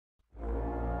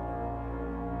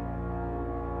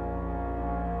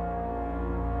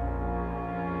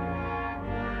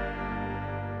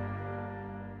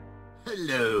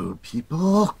Hello,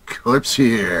 people. Corpse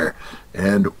here.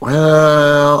 And,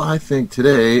 well, I think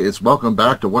today it's welcome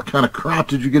back to what kind of crap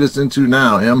did you get us into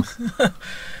now, Em?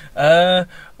 I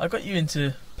got you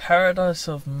into Paradise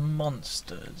of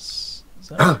Monsters. Is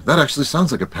that right? That actually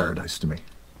sounds like a paradise to me.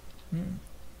 Hmm.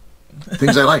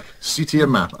 Things I like.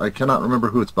 C.T.M map. I cannot remember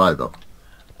who it's by, though.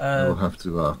 I will Uh, have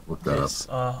to look that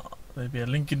up. there'll be a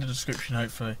link in the description,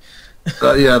 hopefully.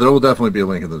 Yeah, there will definitely be a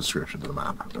link in the description to the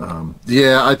map.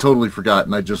 Yeah, I totally forgot,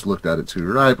 and I just looked at it,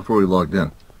 too, right before we logged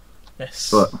in. Yes.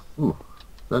 But, ooh,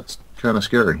 that's kind of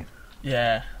scary.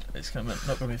 Yeah, it's not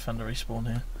going to be fun to respawn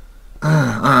here.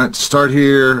 Alright, start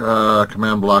here.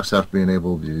 Command blocks have to be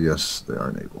enabled. Yes, they are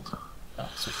enabled. Oh,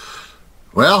 sweet.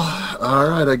 Well,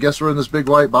 alright, I guess we're in this big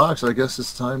white box. I guess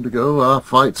it's time to go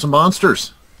fight some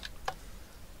monsters.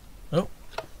 Oh,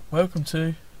 welcome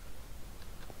to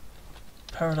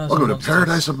Paradise Welcome of to Monsters.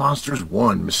 Paradise of Monsters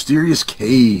 1, Mysterious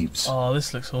Caves. Oh,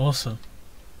 this looks awesome.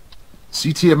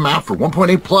 C.T.M map for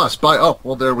 1.8 plus by, oh,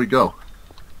 well, there we go.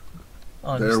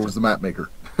 I There missed was it. the map maker.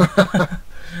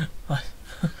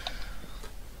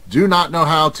 Do not know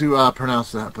how to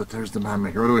pronounce that, but there's the map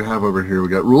maker. What do we have over here? We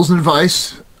got rules and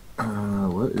advice.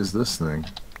 What is this thing?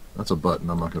 That's a button.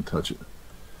 I'm not going to touch it.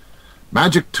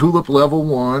 Magic Tulip level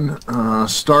 1.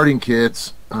 Starting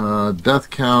kits. Death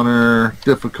counter.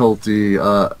 Difficulty.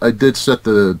 I did set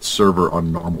the server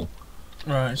on normal.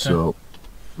 Right, okay. So,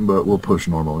 but we'll push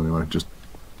normal anyway, just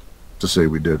to say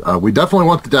we did. We definitely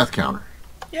want the death counter.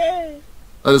 Yay!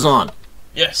 That is on.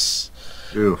 Yes.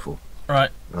 Beautiful.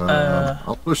 Right.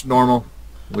 I'll push normal.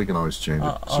 We can always change it.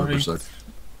 I'll Server read. side.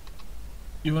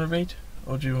 You want to read?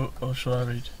 Or shall I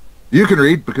read? You can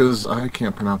read because I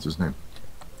can't pronounce his name.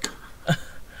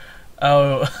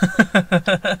 Oh.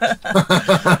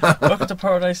 Welcome to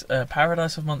Paradise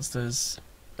of Monsters,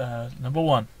 number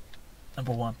one.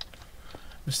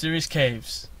 Mysterious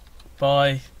Caves,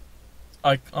 by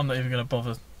I'm not even going to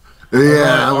bother.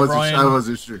 Yeah, Orion- I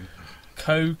wasn't sure.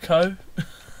 Coco.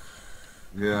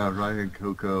 Yeah, Ryan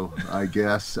Coco. I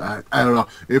guess I don't know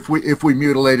if we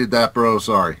mutilated that, bro.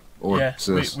 Sorry, or Yeah,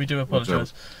 sis. we do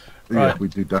apologise. Yeah, Right. we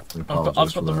do definitely I've apologize.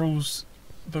 got for the that. rules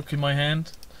book in my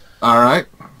hand. All right.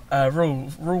 Rule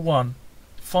 1: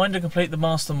 find and complete the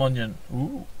Master Monument.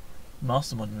 Ooh,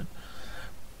 Master Monument.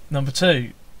 Number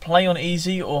 2: play on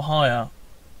easy or higher.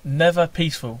 Never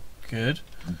peaceful. Good.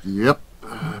 Yep.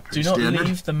 Do not standard.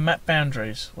 leave the map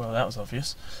boundaries. Well, that was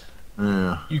obvious.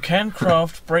 Yeah. You can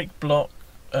craft, break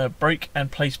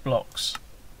and place blocks.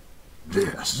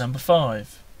 Yes. Number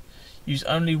 5: use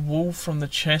only wool from the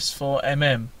chest for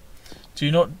MM.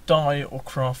 Do not dye or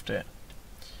craft it.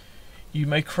 You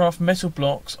may craft metal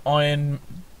blocks, iron,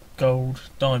 gold,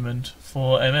 diamond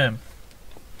for MM.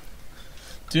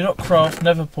 Do not craft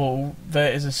nether portal.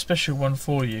 There is a special one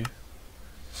for you.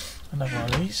 Another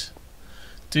one of these.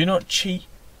 Do not cheat.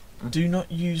 Do not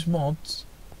use mods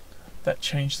that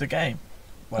change the game.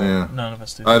 Well, Yeah. none of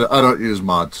us do. I don't use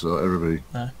mods, so everybody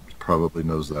No. probably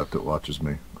knows that watches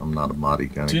me. I'm not a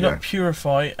moddy kind Do of guy. not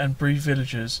purify and breed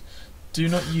villagers. Do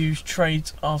not use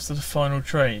trades after the final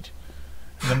trade.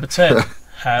 Number 10.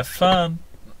 Have fun.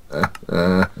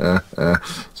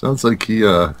 Sounds like he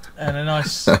And a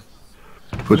nice.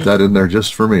 put that in there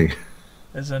just for me.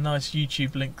 There's a nice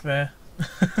YouTube link there.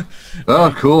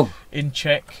 Oh, cool. In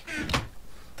Czech.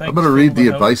 Thanks I'm gonna for read all the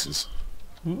help. advices.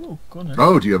 Ooh, go on then.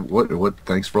 Oh, do you have what?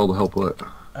 Thanks for all the help. What?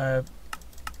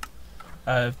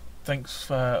 Thanks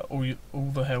for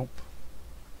all the help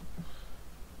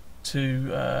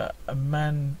to a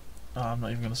man. Oh, I'm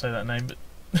not even going to say that name, but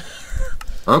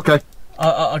Okay.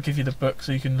 I'll give you the book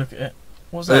so you can look at it.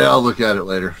 What's that? Yeah, I'll look at it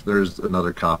later. There's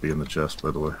another copy in the chest,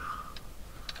 by the way.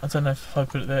 I don't know if I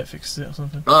put it there, it fixes it or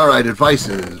something. All right,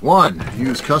 advices. 1.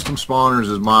 Use custom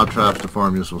spawners as mob traps to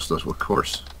farm useful stuff. Of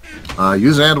course.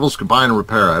 Use animals, combine and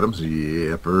repair items.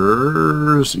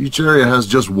 Yepers. Each area has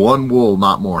just one wool,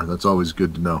 not more. That's always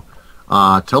good to know.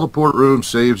 Teleport room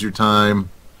saves your time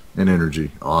and energy.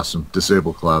 Awesome.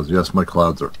 Disable clouds. Yes, my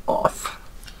clouds are off.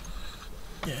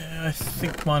 Yeah, I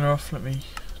think mine are off. Let me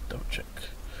double check.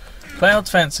 Clouds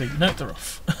fancy. Note they're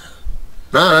off.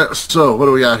 Alright, so what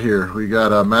do we got here? We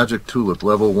got a Magic Tulip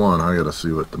level 1. I gotta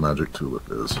see what the Magic Tulip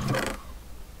is.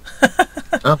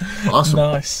 Oh, awesome.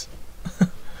 Nice.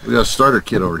 We got a starter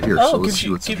kit over here, so Oh, let's see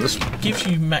what's in this one. gives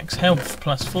you max health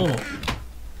 +4.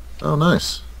 Oh,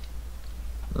 nice.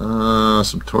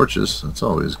 Some torches. That's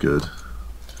always good.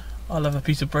 I'll have a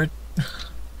piece of bread. I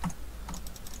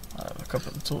have a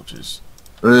couple of torches.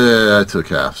 Yeah, I took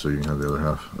half, so you can have the other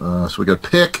half. So we got a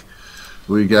pick.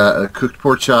 We got a cooked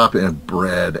pork chop and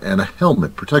bread and a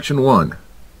helmet. Protection 1.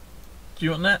 Do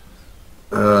you want that?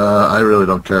 I really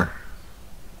don't care.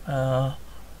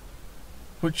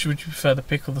 Which would you prefer, the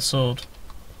pick or the sword?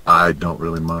 I don't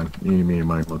really mind. You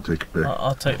might want to take a pick.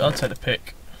 I'll take the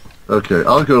pick. Okay,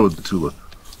 I'll go with the tulip.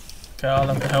 Okay, I'll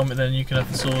have the helmet then. You can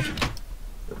have the sword.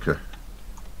 Okay.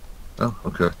 Oh,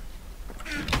 okay.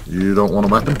 You don't want a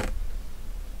weapon?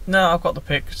 No, I've got the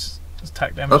pick. It's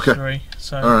attack damage 3.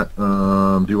 So. All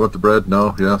right. Do you want the bread?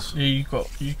 No. Yes. Yeah,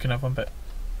 you can have one bit.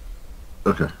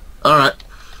 Okay. All right.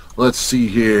 Let's see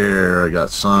here. I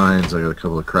got signs. I got a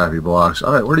couple of crappy blocks.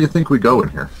 All right. Where do you think we go in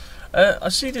here? I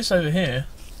see this over here.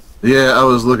 Yeah, I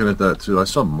was looking at that too. I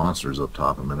saw monsters up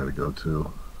top a minute ago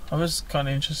too. I was kind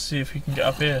of interested to see if we can get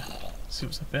up here. See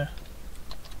what's up here.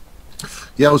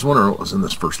 Yeah, I was wondering what was in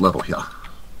this first level. Yeah.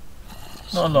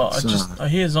 Not a lot. I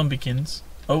hear zombiekins.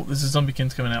 Oh, there's a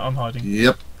zombiekins coming out. I'm hiding.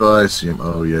 Yep, I see him.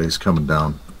 Oh yeah, he's coming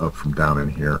down up from down in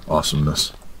here.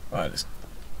 Awesomeness. Right,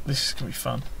 this is gonna be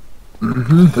fun.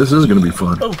 This is gonna be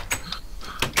fun. Oh,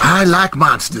 I like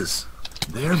monsters.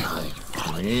 They're my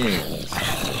friends.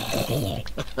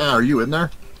 Are you in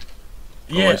there?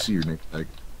 yeah. Oh, I see your name tag.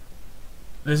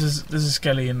 There's a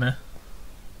skelly in there.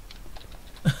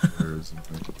 Where is it?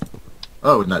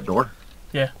 Oh, in that door.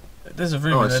 Yeah. There's a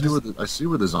room Oh, in there. I see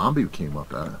where the zombie came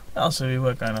up at. Oh, so we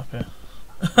were going up here.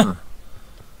 Huh.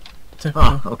 Typical.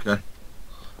 Ah, okay.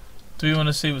 Do we want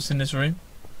to see what's in this room?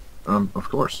 Of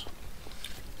course.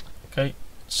 Okay,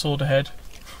 sword ahead.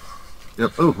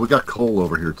 Yep. Oh, we got coal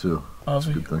over here too. Oh, That's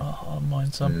a good thing. I'll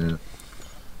mine some. Yeah.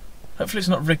 Hopefully it's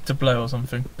not rigged to blow or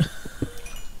something.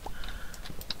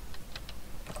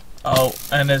 Oh,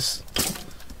 and there's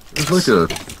There's like a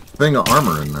thing of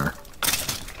armor in there.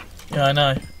 yeah, I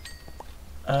know.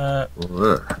 Well,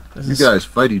 there. There's You a guys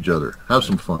fight each other. Have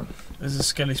some fun. There's a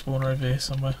skelly spawner over here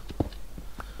somewhere.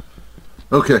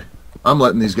 Okay. I'm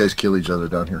letting these guys kill each other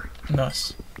down here.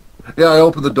 Nice. Yeah, I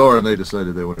opened the door and they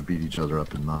decided they want to beat each other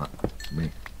up and not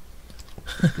me.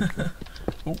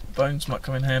 Oh, bones might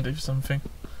come in handy for something.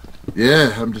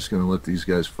 Yeah, I'm just going to let these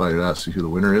guys fight it out, see who the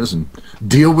winner is, and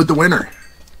deal with the winner.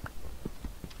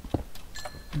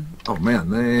 Oh man,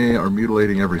 they are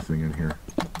mutilating everything in here.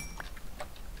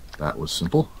 That was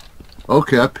simple.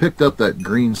 Okay, I picked up that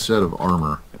green set of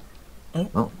armor.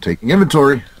 Oh, taking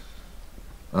inventory.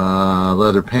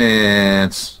 Leather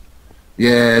pants.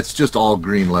 Yeah, it's just all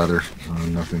green leather.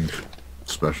 Nothing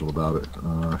special about it.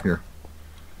 Here.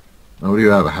 Oh, what do you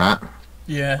have, a hat?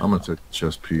 Yeah. I'm going to take a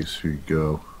chest piece. Here you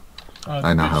go.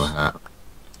 I now have a hat.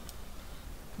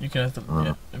 You can have the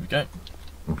yeah, there we go.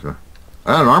 Okay.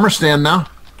 I got an armor stand now.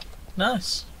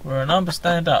 Nice. We're an armor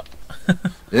stand up.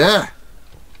 Yeah.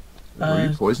 Were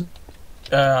you poisoned?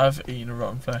 I've eaten a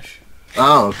rotten flesh.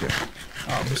 Oh, okay.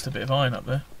 Oh, I missed a bit of iron up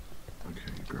there.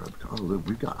 Okay, grab. Oh, look,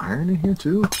 we got iron in here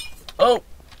too. Oh.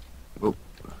 Oh.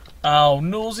 Oh,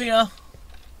 nausea.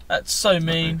 That's so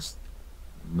mean.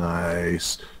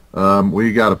 Nice.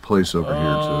 We got a place over here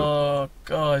Oh,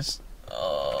 guys.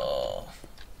 Oh.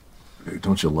 too. Hey,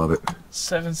 don't you love it?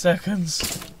 7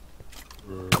 seconds.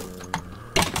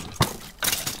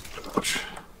 Ouch.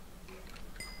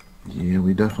 Yeah,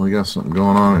 we definitely got something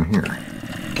going on in here.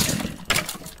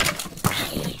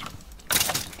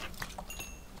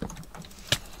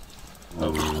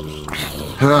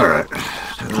 Alright.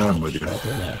 I'm with you.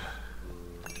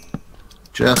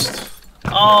 Chest.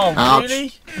 Oh, Ouch.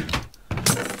 really?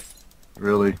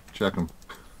 Really? Check them.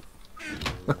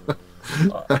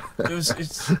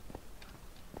 It's.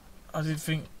 I didn't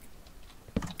think.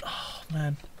 Oh,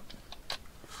 man.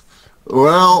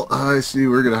 Well, I see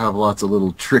we're going to have lots of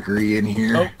little trickery in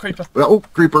here. Oh, creeper. Oh,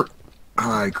 creeper.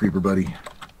 Hi, creeper buddy.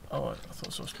 Oh, I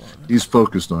thought so. He's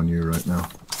focused on you right now.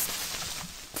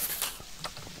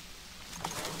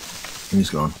 He's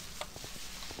gone.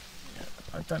 Yeah,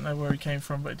 I don't know where he came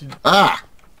from, but it didn't. Ah!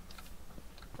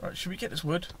 Right, should we get this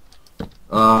wood?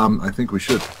 I think we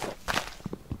should.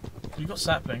 You got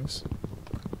saplings.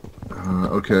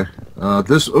 Okay.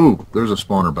 There's a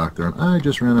spawner back there. And I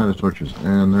just ran out of torches.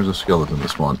 And there's a skeleton that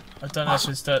spawned. I don't know if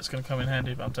his dirt's going to come in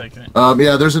handy, but I'm taking it.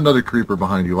 Yeah, there's another creeper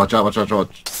behind you. Watch out, watch out,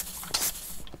 watch.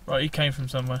 Right, he came from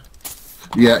somewhere.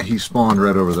 Yeah, he spawned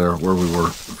right over there where we were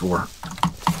before.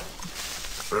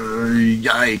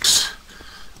 Yikes.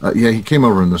 Yeah, he came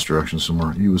over in this direction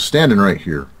somewhere. He was standing right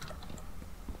here.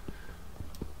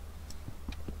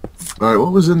 Alright,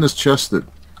 what was in this chest that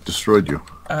destroyed you?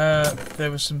 There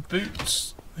were some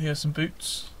boots. Here's some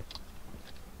boots.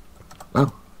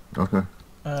 Oh, okay.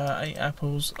 8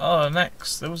 apples. Oh, an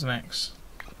axe. There was an axe.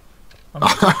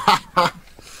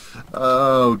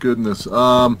 Oh, goodness.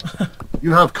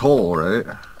 You have coal, right?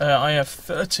 I have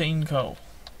 13 coal.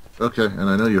 Okay, and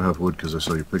I know you have wood because I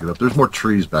saw you pick it up. There's more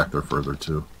trees back there further,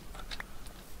 too.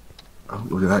 Oh,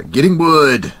 look at that. Getting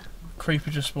wood!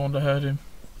 Creeper just spawned. I heard him.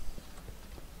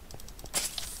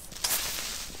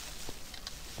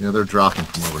 Yeah, they're dropping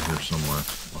from over here somewhere.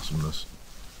 Awesomeness.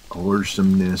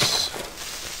 Awesomeness.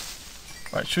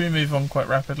 Right, should we move on quite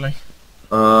rapidly?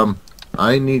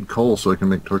 I need coal so I can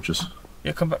make torches.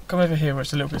 Yeah, come back, come over here where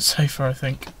it's a little bit safer, I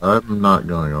think. I'm not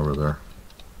going over there.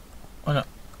 Why not?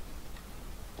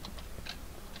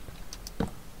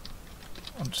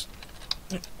 I'm just...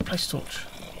 place torch.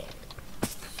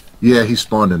 Yeah, he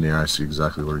spawned in there. I see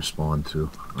exactly where he spawned to.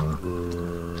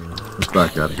 Let's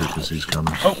back out of here because he's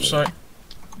coming. Oh, sorry.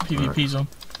 PvP's on.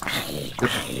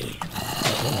 Yep.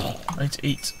 I need to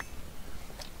eat.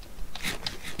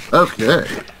 Okay.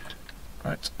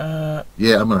 Right,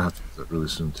 Yeah, I'm gonna have to do that really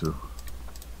soon too.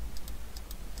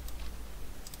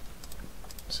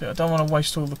 see, I don't want to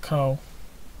waste all the coal.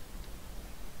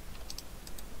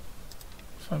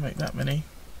 If I make that many.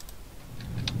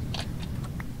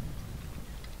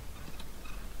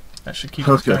 That should keep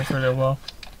us going for a little while.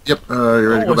 Yep, you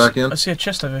ready to go back in? I see a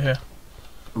chest over here.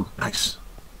 Ooh, nice.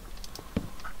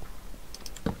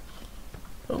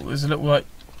 Oh, there's a little, like...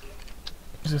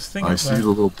 There's a thing I up see there. the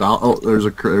little down. Oh, there's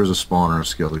a spawner, a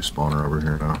skelly spawner over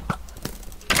here now.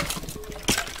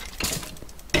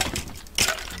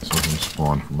 Something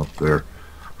spawned from up there.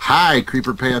 Hi,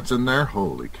 creeper pants in there.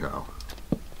 Holy cow!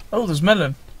 Oh, there's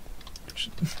melon.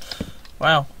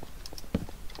 Wow.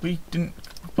 We didn't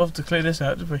bother to clear this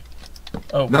out, did we?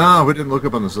 Oh. No, we didn't look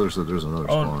up on this other side. There's another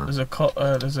spawner.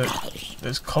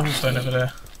 There's cobblestone over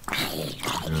there.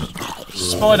 Yeah.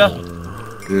 Spider.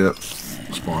 Yep.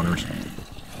 Spawners.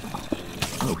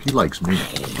 Oh, he likes me.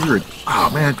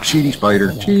 Oh man, cheaty spider.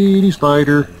 Cheaty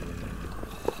spider.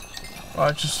 Oh,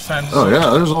 I just found. Oh yeah,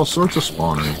 there's all sorts of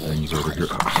spawner things over here.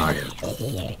 Oh, hi.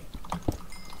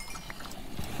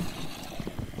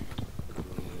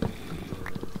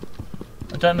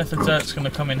 I don't know if the dirt's going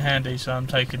to come in handy, so I'm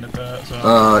taking the dirt.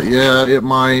 So yeah, it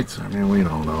might. I mean, we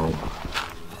don't know.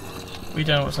 we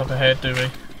don't know what's up ahead, do we?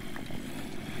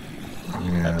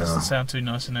 Yeah. That doesn't sound too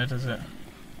nice in there, does it?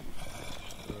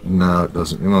 No, it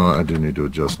doesn't. You know, I do need to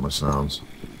adjust my sounds.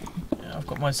 Yeah, I've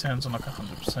got my sounds on like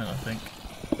 100%, I think.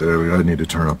 There we go. I need to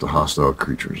turn up the hostile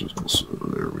creatures. So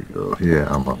there we go. Yeah,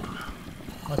 I'm up.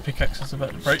 My pickaxe is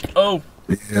about to break. Oh!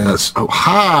 Yes. Oh,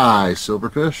 hi,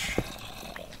 silverfish.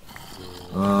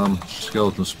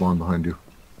 Skeleton spawned behind you.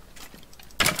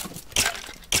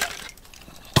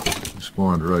 He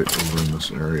spawned right over in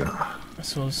this area. I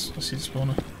see the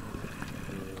spawner.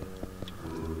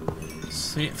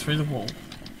 See it through the wall.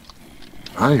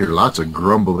 I hear lots of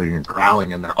grumbling and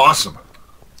growling in there. Awesome.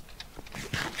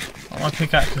 Oh, my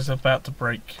pickaxe is about to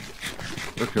break.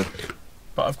 Okay.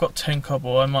 But I've got 10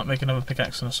 cobble. I might make another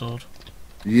pickaxe and a sword.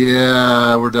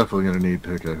 Yeah, we're definitely going to need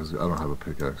pickaxes. I don't have a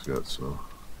pickaxe yet, so...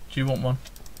 Do you want one?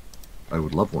 I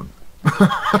would love one. Right,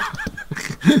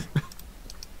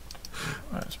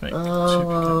 let's make 2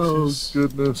 pickaxes.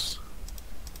 Goodness.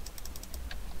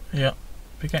 Yeah,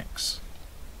 pickaxe.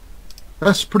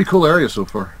 That's a pretty cool area so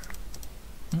far.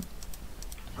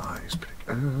 Nice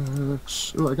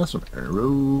pickaxe. Oh, I got some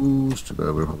arrows. Too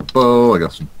bad we don't have a bow. I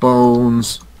got some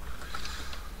bones.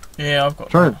 Yeah, I've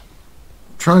got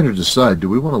Trying to decide, do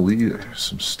we want to leave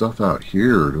some stuff out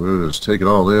here, or do we just take it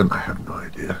all in? I have no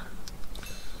idea.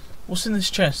 What's in this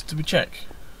chest? Did we check?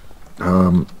 I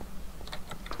don't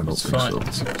It's think fine.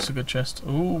 so. It's a good chest.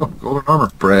 Ooh. Oh, golden armor.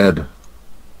 Bread.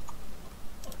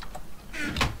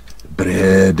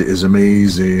 Bread is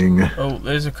amazing. Oh,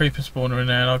 there's a creeper spawner in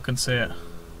there and I can see it.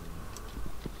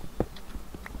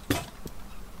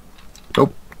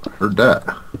 Oh, heard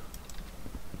that.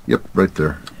 Yep, right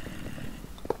there.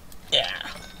 Yeah.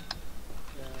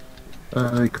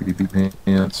 Hi, creepy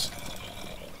pants.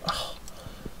 Oh.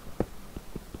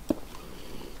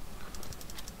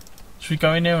 Should we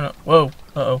go in there or not? Whoa.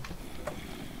 Uh-oh.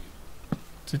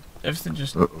 Did everything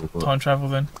just time travel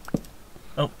then?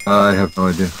 Oh. I have no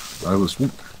idea.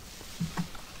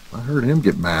 I heard him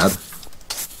get mad.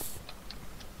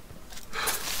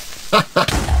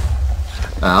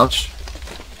 Ouch.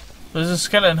 There's a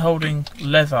skeleton holding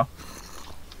leather.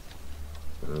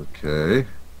 Okay.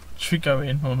 Should we go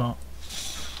in or not?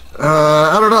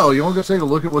 I don't know. You want to go take a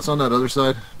look at what's on that other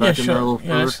side? Back yeah, in there a sure. little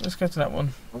Yeah, further? let's go to that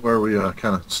one. Where we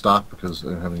kind of stopped because I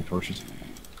didn't have any torches.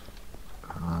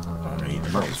 I'll eat the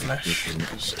might rotten be flesh.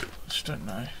 different. I just don't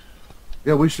know.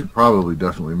 Yeah, we should probably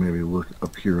definitely maybe look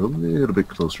up here a little bit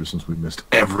closer since we missed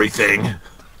everything.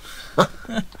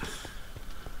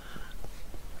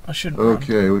 I shouldn't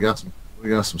Okay, we got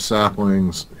some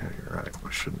saplings. Yeah, you're right.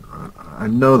 We shouldn't run. I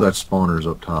know that spawner's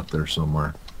up top there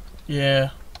somewhere. Yeah.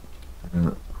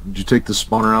 Did you take the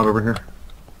spawner out over here?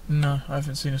 No, I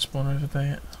haven't seen a spawner over there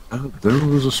yet. Oh, there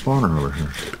was a spawner over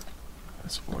here.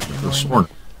 That's already The sworn.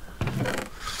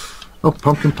 Oh,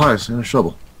 pumpkin pies and a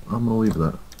shovel. I'm gonna leave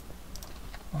that.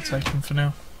 I'll take him for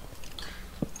now.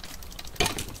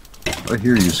 I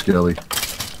hear you, Skelly.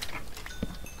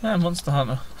 Ah, Monster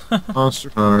Hunter. Monster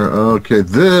Hunter. Okay,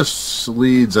 this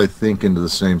leads, I think, into the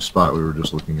same spot we were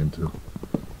just looking into.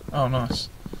 Oh, nice.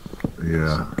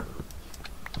 Yeah.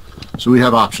 So we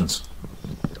have options.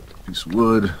 Piece of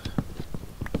wood.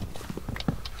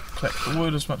 Collect the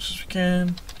wood as much as we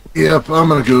can. Yep, I'm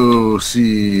gonna go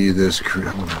see this. I'm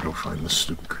gonna go find this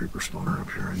stupid creeper spawner up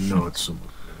here. I know it's somewhere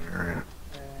in the area.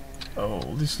 Oh,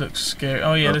 this looks scary.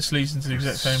 Oh yeah, this leads into the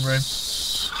exact same room.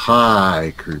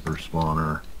 Hi, creeper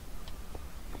spawner.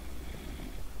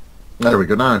 There we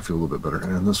go. Now I feel a little bit better.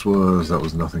 And that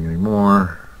was nothing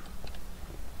anymore.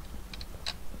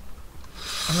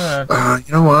 You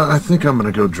know what? I think I'm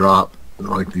gonna go drop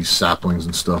like these saplings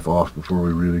and stuff off before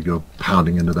we really go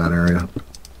pounding into that area.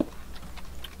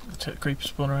 Take the creeper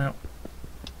spawner out.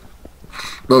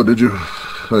 Oh, did you?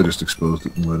 I just exposed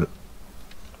it and lit it.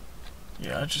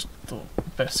 Yeah, I just thought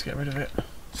best to get rid of it.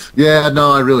 Yeah,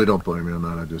 no, I really don't blame you on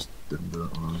that. I just didn't do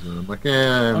it when I was in. I'm like,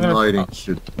 yeah, lighting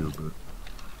should do, but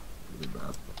really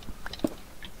bad.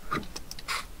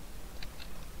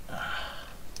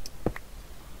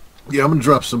 Yeah, I'm gonna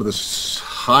drop some of this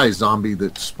high zombie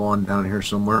that spawned down here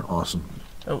somewhere. Awesome.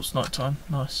 Oh, it's night time.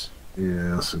 Nice.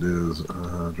 Yes, it is.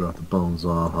 Drop the bones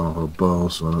off. I don't have a bow,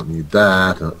 so I don't need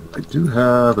that. I do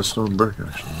have a stone brick,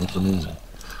 actually. That's amazing.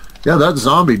 Yeah, that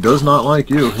zombie does not like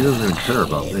you. He doesn't even care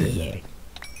about me.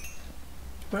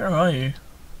 Where are you?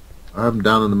 I'm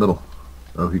down in the middle.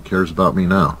 Oh, he cares about me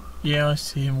now. Yeah, I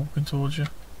see him walking towards you.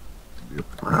 Yep.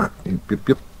 Yep,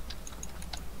 yep.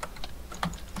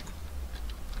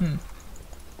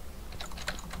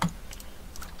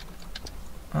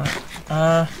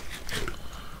 Alright.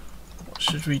 What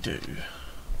should we do?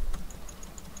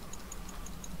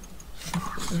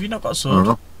 Have you not got a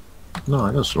sword? No,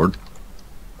 I got a sword.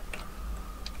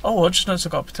 Oh, I just noticed I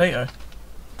got a potato.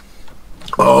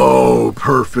 Oh,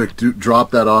 perfect. Dude,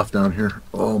 drop that off down here.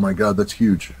 Oh my god, that's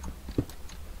huge.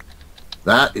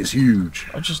 That is huge.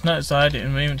 I just noticed I had it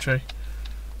in my inventory.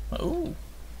 Ooh.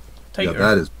 Potato. Yeah,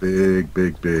 that is big,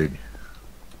 big, big.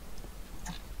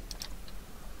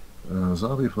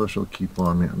 Zombie flesh will keep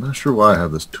on me. I'm not sure why I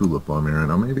have this tulip on me right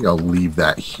now. Maybe I'll leave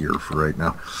that here for right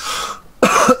now.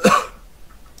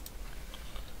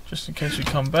 Just in case we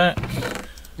come back.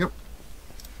 Yep.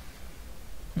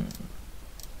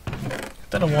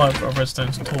 Don't know why I've got a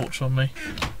redstone torch on me.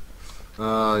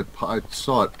 I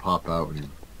saw it pop out when you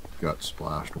got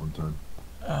splashed one time.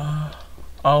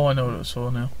 Oh, I know what it was for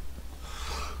now.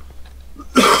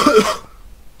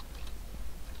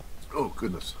 Oh,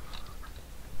 goodness.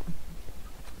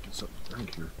 Get something to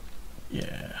drink here.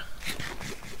 Yeah.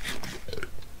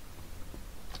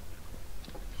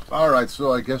 Alright,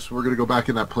 so I guess we're going to go back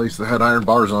in that place that had iron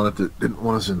bars on it that didn't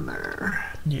want us in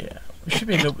there. Yeah. It should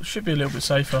be a little bit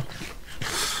safer.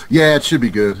 Yeah, it should be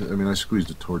good. I mean, I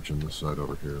squeezed a torch on this side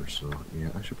over here, so yeah,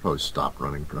 I should probably stop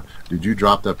running. Did you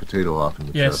drop that potato off in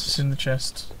the chest? Yes, it's in the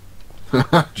chest. Do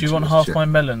you want half my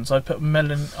melons? I put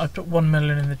one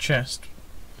melon in the chest.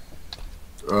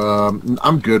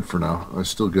 I'm good for now. I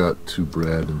still got 2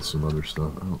 bread and some other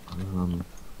stuff. Oh, my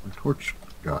torch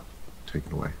got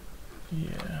taken away.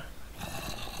 Yeah.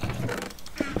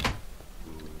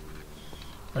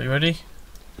 Are you ready?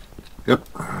 Yep.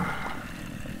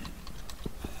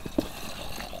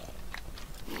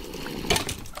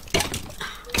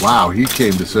 Wow, he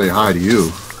came to say hi to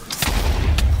you.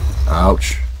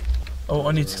 Ouch. Oh,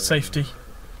 I need safety.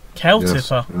 Cow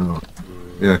tipper.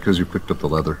 Yeah, because you picked up the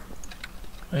leather.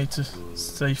 I need to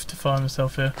safetify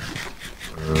myself here.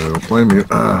 Don't blame you.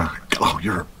 Oh,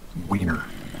 you're a wiener.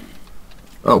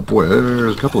 Oh boy,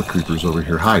 there's a couple of creepers over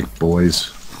here. Hi,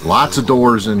 boys. Lots of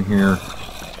doors in here.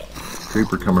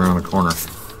 Creeper coming around the corner.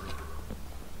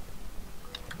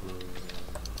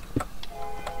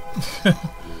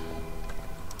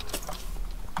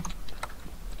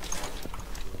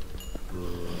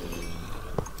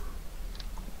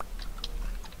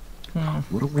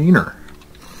 What a wiener.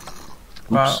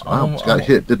 Oops, I almost got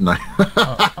hit, didn't I?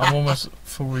 I'm almost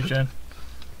full regen.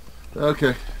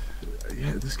 Okay.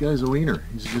 Yeah, this guy's a wiener.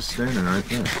 He's just standing right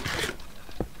there.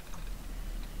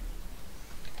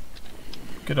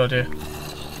 Good idea.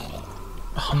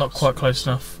 Oh, I'm not quite close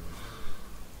enough.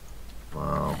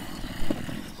 Wow.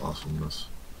 Awesomeness.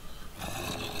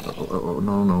 Oh,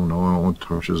 no, no, no. I don't want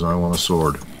torches. I want a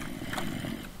sword.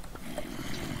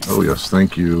 Oh, yes.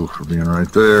 Thank you for being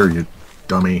right there, you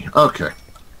dummy. Okay.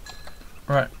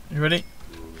 Right. You ready?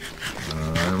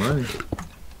 I'm ready.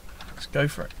 Let's go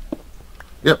for it.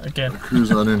 Yep. Again.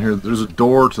 Cruising on in here. There's a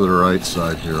door to the right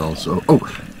side here also. Oh,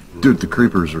 dude, the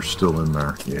creepers are still in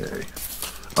there. Yay.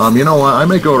 You know what? I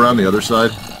may go around the other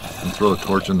side and throw a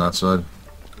torch in that side.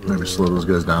 Maybe slow those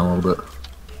guys down a little bit.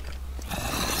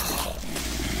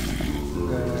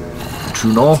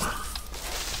 True null.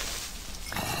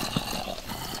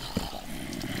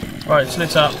 Right, it's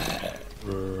lit up.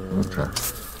 Okay.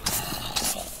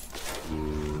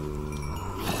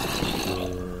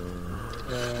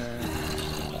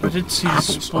 I did see the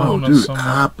Apples. spawn Oh, of dude. some.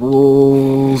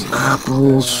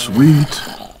 Apples, sweet.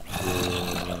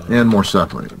 And more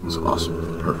saplings.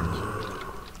 Awesome. Perfect.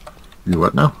 You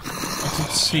what now? I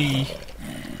did see.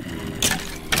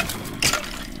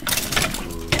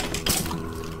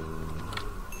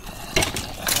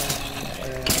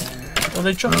 Well,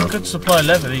 they dropped a good supply of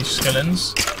leather, these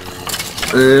skeletons.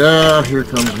 Yeah, here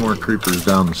comes more creepers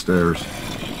down the stairs.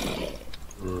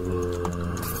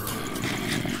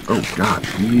 Oh god,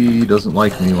 he doesn't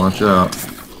like me, watch out.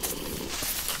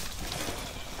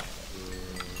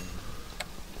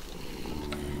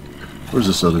 Where's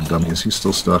this other dummy? Is he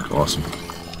still stuck? Awesome.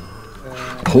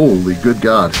 Holy good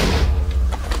god.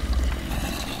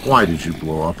 Why did you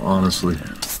blow up, honestly?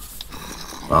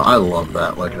 I love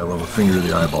that, like I love a finger to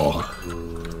the eyeball.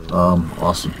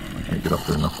 Awesome. I can't get up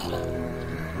there now.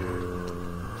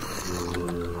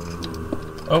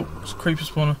 Oh, it's a creeper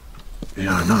spawner.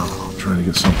 Yeah, I know. I'm trying to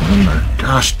get something in there.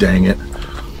 Gosh dang it.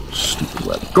 Stupid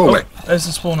web. Go away. There's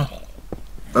the spawner.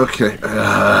 Okay.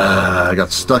 I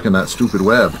got stuck in that stupid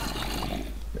web.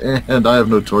 And I have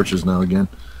no torches now again.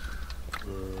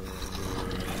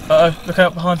 Uh-oh, look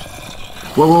out behind.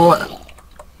 Whoa.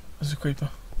 There's a creeper.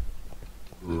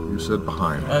 You said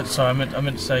behind. Sorry, I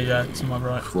meant to say to my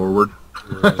right. Forward.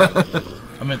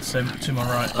 I meant to say to my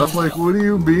right. I'm like, what do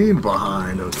you mean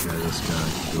behind? Okay, this guy.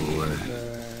 Go away.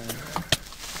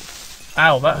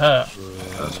 Ow, that hurt.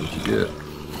 That's what you get.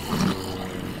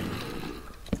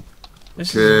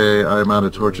 This Okay, I'm out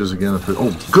of torches again.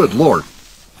 Oh, good lord.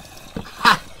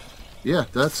 Ha! Yeah,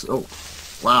 that's... Oh,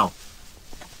 wow.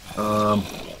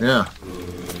 Yeah.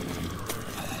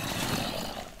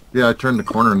 Yeah, I turned the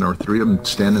corner and there were three of them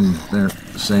standing there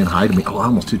saying hi to me. Oh, I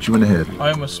almost hit you in the head.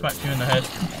 I almost smacked you in the head.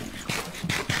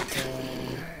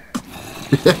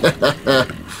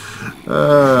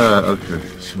 Okay,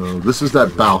 so this is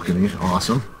that balcony.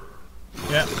 Awesome.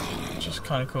 Yeah, which is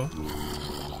kind of cool.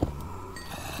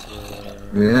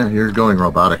 Yeah, you're going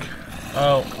robotic.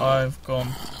 Oh, I've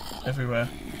gone everywhere.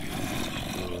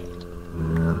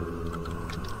 Yeah.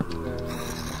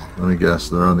 Let me guess,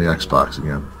 they're on the Xbox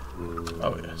again.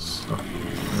 Oh, yes. Oh,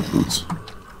 boots.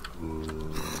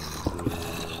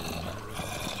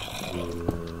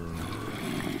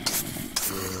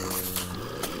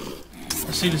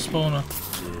 I see the spawner.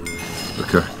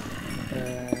 Okay.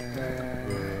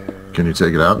 Can you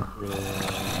take it out?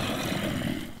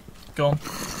 Gone.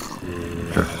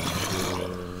 Okay.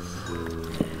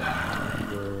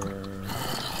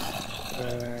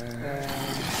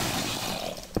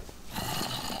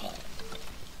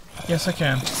 Yes, I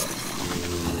can.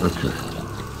 Okay.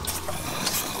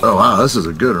 Oh wow, this is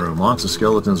a good room. Lots of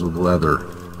skeletons with leather.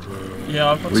 Yeah,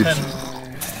 I've got 10.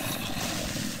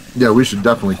 Yeah, we should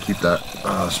definitely keep that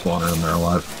spawner in there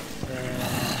alive.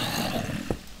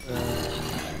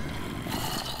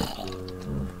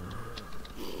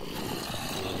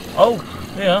 Oh,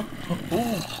 yeah.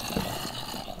 Ooh,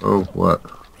 Oh, what?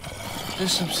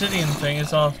 this obsidian thing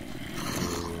is our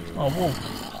wall.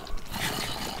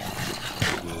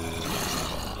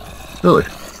 Really?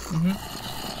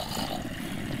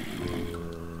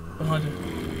 Behind you.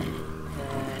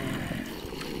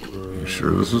 You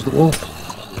sure this is the wall?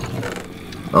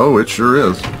 Oh, it sure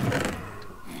is.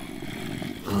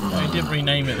 Oh, you didn't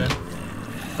rename it then.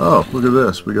 Oh, look at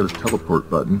this. We got a teleport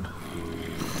button.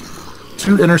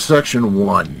 To intersection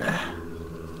 1.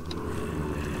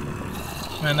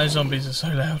 Man, those zombies are so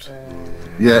loud.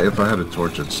 Yeah, if I had a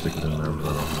torch, I'd stick it in there, but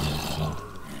I don't have it, so.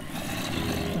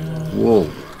 Whoa.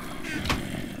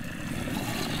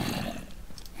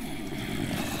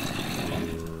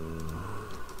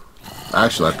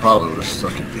 Actually, I probably would have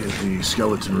stuck it in the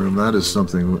skeleton room. That is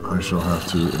something I shall have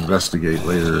to investigate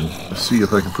later and see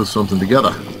if I can put something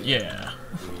together. Yeah.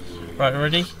 Right,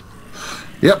 ready?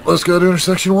 Yep, let's go to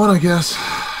intersection 1, I guess.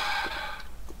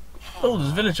 Oh,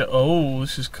 there's a villager. Oh,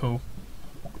 this is cool.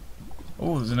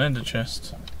 Oh, there's an ender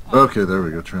chest. Okay, there we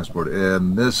go, transport.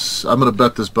 And this, I'm going to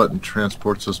bet this button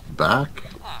transports us back.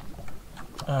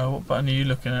 What button are you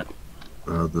looking at?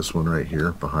 This one right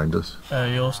here, behind us.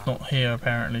 Yours not here,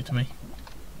 apparently, to me.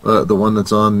 The one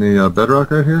that's on the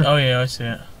bedrock right here? Oh, yeah, I see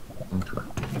it. Okay.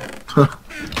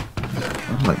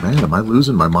 I'm like, man, am I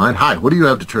losing my mind? Hi, what do you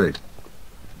have to trade?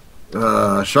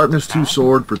 Sharpness 2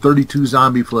 sword for 32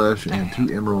 zombie flesh and 2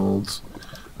 emeralds.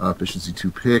 Efficiency 2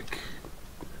 pick.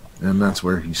 And that's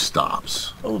where he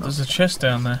stops. Oh, there's a chest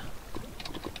down there.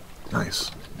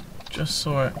 Nice. Just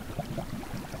saw it.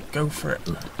 Go for it.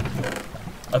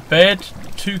 A bed,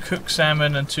 2 cooked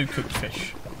salmon, and 2 cooked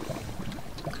fish.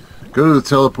 Go to the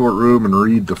teleport room and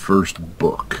read the first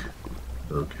book.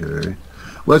 Okay.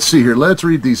 Let's see here. Let's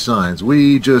read these signs.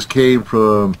 We just came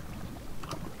from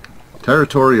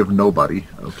territory of nobody.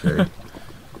 Okay.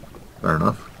 Fair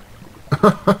enough.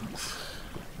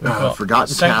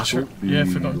 Forgotten Castle. Yeah,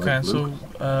 Forgotten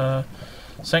Castle.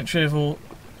 Sanctuary of all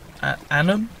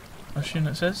Annam, I assume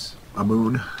it says.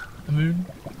 Amun. Amun.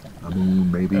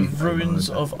 Amun, maybe. Ruins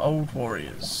of Old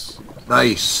Warriors.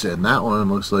 Nice. And that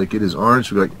one looks like it is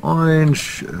orange. We got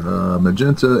orange,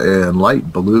 magenta, and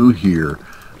light blue here.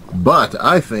 But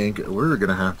I think we're going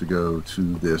to have to go to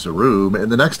this room in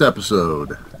the next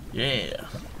episode. Yeah.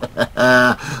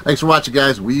 Thanks for watching,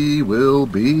 guys. We will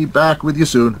be back with you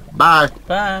soon. Bye.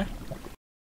 Bye.